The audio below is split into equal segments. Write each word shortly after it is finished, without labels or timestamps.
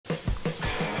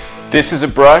This is a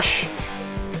brush,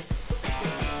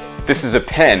 this is a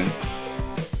pen,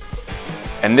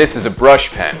 and this is a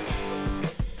brush pen.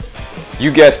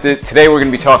 You guessed it, today we're going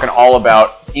to be talking all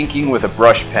about inking with a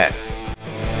brush pen.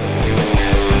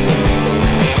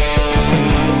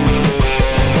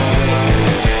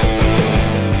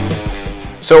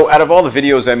 So out of all the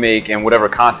videos I make and whatever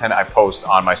content I post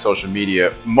on my social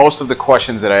media, most of the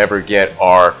questions that I ever get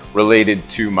are related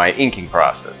to my inking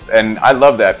process. And I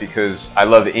love that because I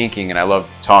love inking and I love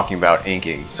talking about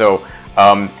inking. So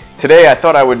today I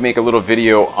thought I would make a little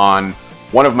video on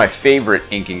one of my favorite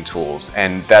inking tools,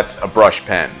 and that's a brush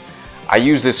pen. I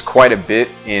use this quite a bit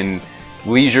in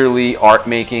leisurely art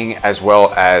making as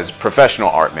well as professional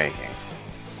art making.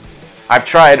 I've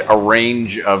tried a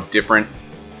range of different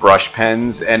brush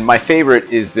pens, and my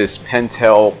favorite is this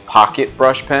Pitilli pocket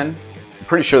brush pen. I'm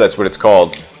pretty sure that's what it's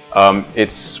called.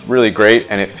 It's really great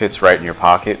and it fits right in your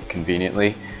pocket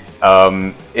conveniently.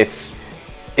 It's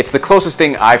the closest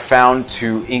thing I've found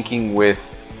to inking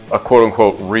with a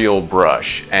quote-unquote real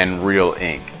brush and real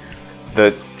ink.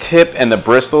 The tip and the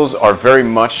bristles are very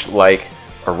much like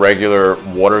a regular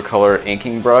watercolor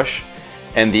inking brush,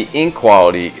 and the ink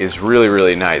quality is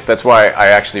really nice. That's why I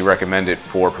actually recommend it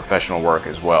for professional work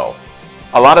as well.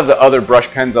 A lot of the other brush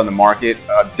pens on the market,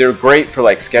 they're great for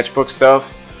like sketchbook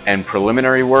stuff and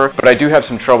preliminary work, but I do have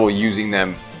some trouble using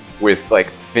them with like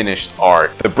finished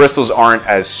art. The bristles aren't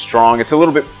as strong. It's a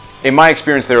little bit, in my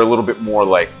experience, they're a little bit more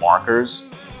like markers,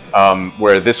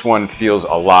 where this one feels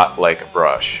a lot like a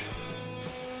brush.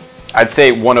 I'd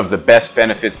say one of the best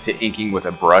benefits to inking with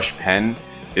a brush pen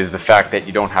is the fact that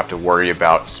you don't have to worry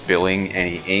about spilling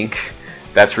any ink.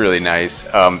 That's really nice.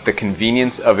 The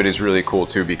convenience of it is really cool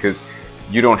too, because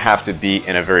you don't have to be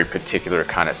in a very particular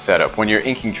kind of setup. When you're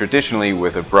inking traditionally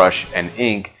with a brush and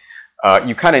ink,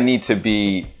 you kind of need to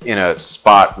be in a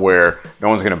spot where no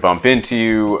one's going to bump into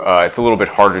you. It's a little bit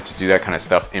harder to do that kind of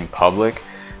stuff in public.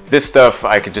 This stuff,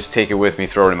 I could just take it with me,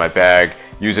 throw it in my bag,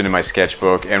 use it in my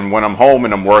sketchbook, and when I'm home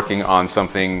and I'm working on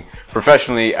something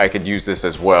professionally, I could use this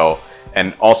as well,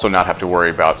 and also not have to worry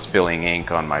about spilling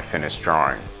ink on my finished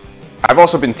drawing. I've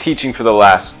also been teaching for the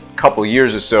last couple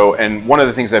years or so, and one of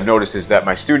the things I've noticed is that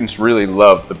my students really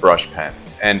love the brush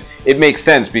pens. And it makes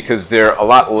sense because they're a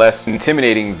lot less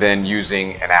intimidating than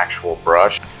using an actual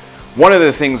brush. One of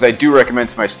the things I do recommend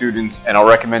to my students, and I'll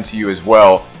recommend to you as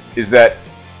well, is that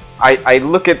I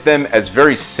look at them as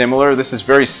very similar. This is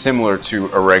very similar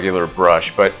to a regular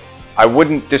brush, but I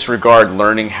wouldn't disregard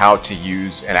learning how to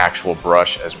use an actual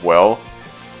brush as well.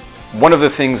 One of the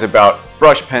things about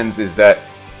brush pens is that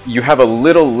you have a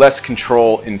little less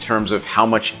control in terms of how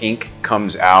much ink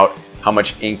comes out, how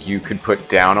much ink you could put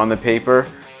down on the paper.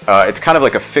 It's kind of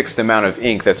like a fixed amount of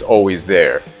ink that's always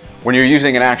there. When you're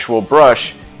using an actual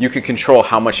brush, you can control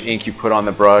how much ink you put on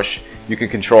the brush, you can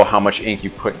control how much ink you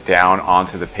put down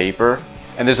onto the paper.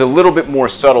 And there's a little bit more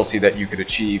subtlety that you could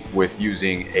achieve with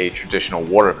using a traditional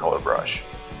watercolor brush.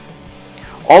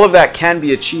 All of that can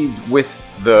be achieved with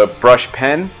the brush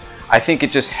pen. I think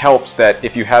it just helps that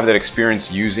if you have that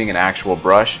experience using an actual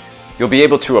brush, you'll be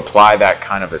able to apply that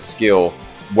kind of a skill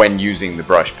when using the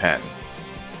brush pen.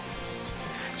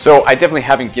 So I definitely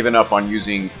haven't given up on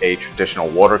using a traditional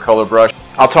watercolor brush.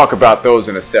 I'll talk about those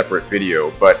in a separate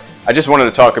video, but I just wanted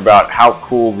to talk about how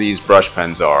cool these brush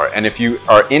pens are. And if you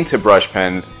are into brush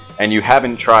pens and you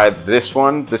haven't tried this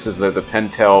one, this is the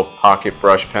Pitilli pocket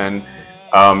brush pen.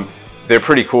 They're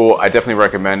pretty cool. I definitely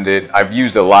recommend it. I've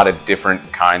used a lot of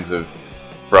different kinds of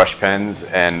brush pens,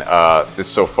 and this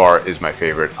so far is my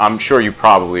favorite. I'm sure you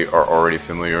probably are already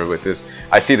familiar with this.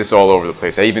 I see this all over the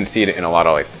place. I even see it in a lot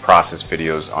of like process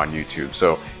videos on YouTube.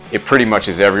 So it pretty much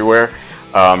is everywhere.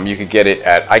 You can get it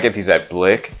at, I get these at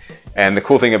Blick. And the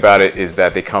cool thing about it is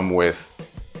that they come with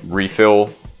refill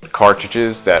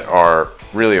cartridges that are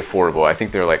really affordable. I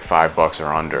think they're like $5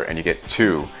 or under, and you get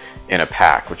 2 in a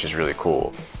pack, which is really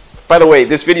cool. By the way,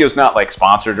 this video is not like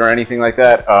sponsored or anything like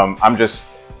that. I'm just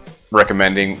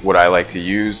recommending what I like to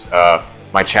use.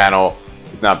 My channel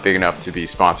is not big enough to be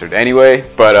sponsored anyway,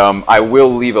 but I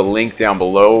will leave a link down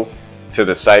below to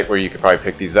the site where you could probably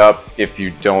pick these up if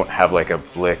you don't have like a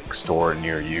Blick store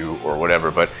near you or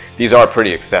whatever, but these are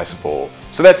pretty accessible.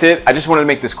 So that's it. I just wanted to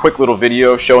make this quick little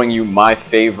video showing you my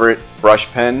favorite brush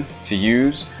pen to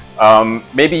use.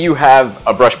 Maybe you have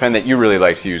a brush pen that you really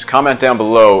like to use. Comment down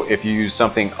below if you use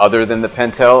something other than the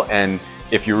Pitilli and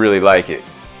if you really like it.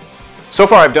 So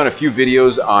far I've done a few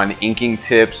videos on inking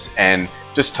tips and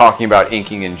just talking about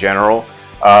inking in general.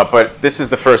 But this is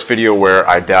the first video where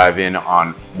I dive in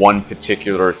on one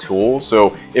particular tool.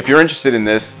 So if you're interested in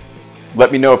this,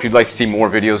 let me know if you'd like to see more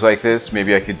videos like this.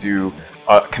 Maybe I could do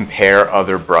compare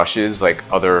other brushes, like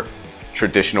other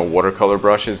traditional watercolor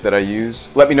brushes that I use?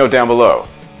 Let me know down below.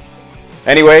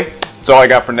 Anyway, that's all I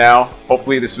got for now.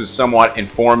 Hopefully this was somewhat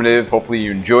informative. Hopefully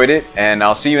you enjoyed it, and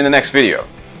I'll see you in the next video.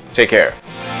 Take care.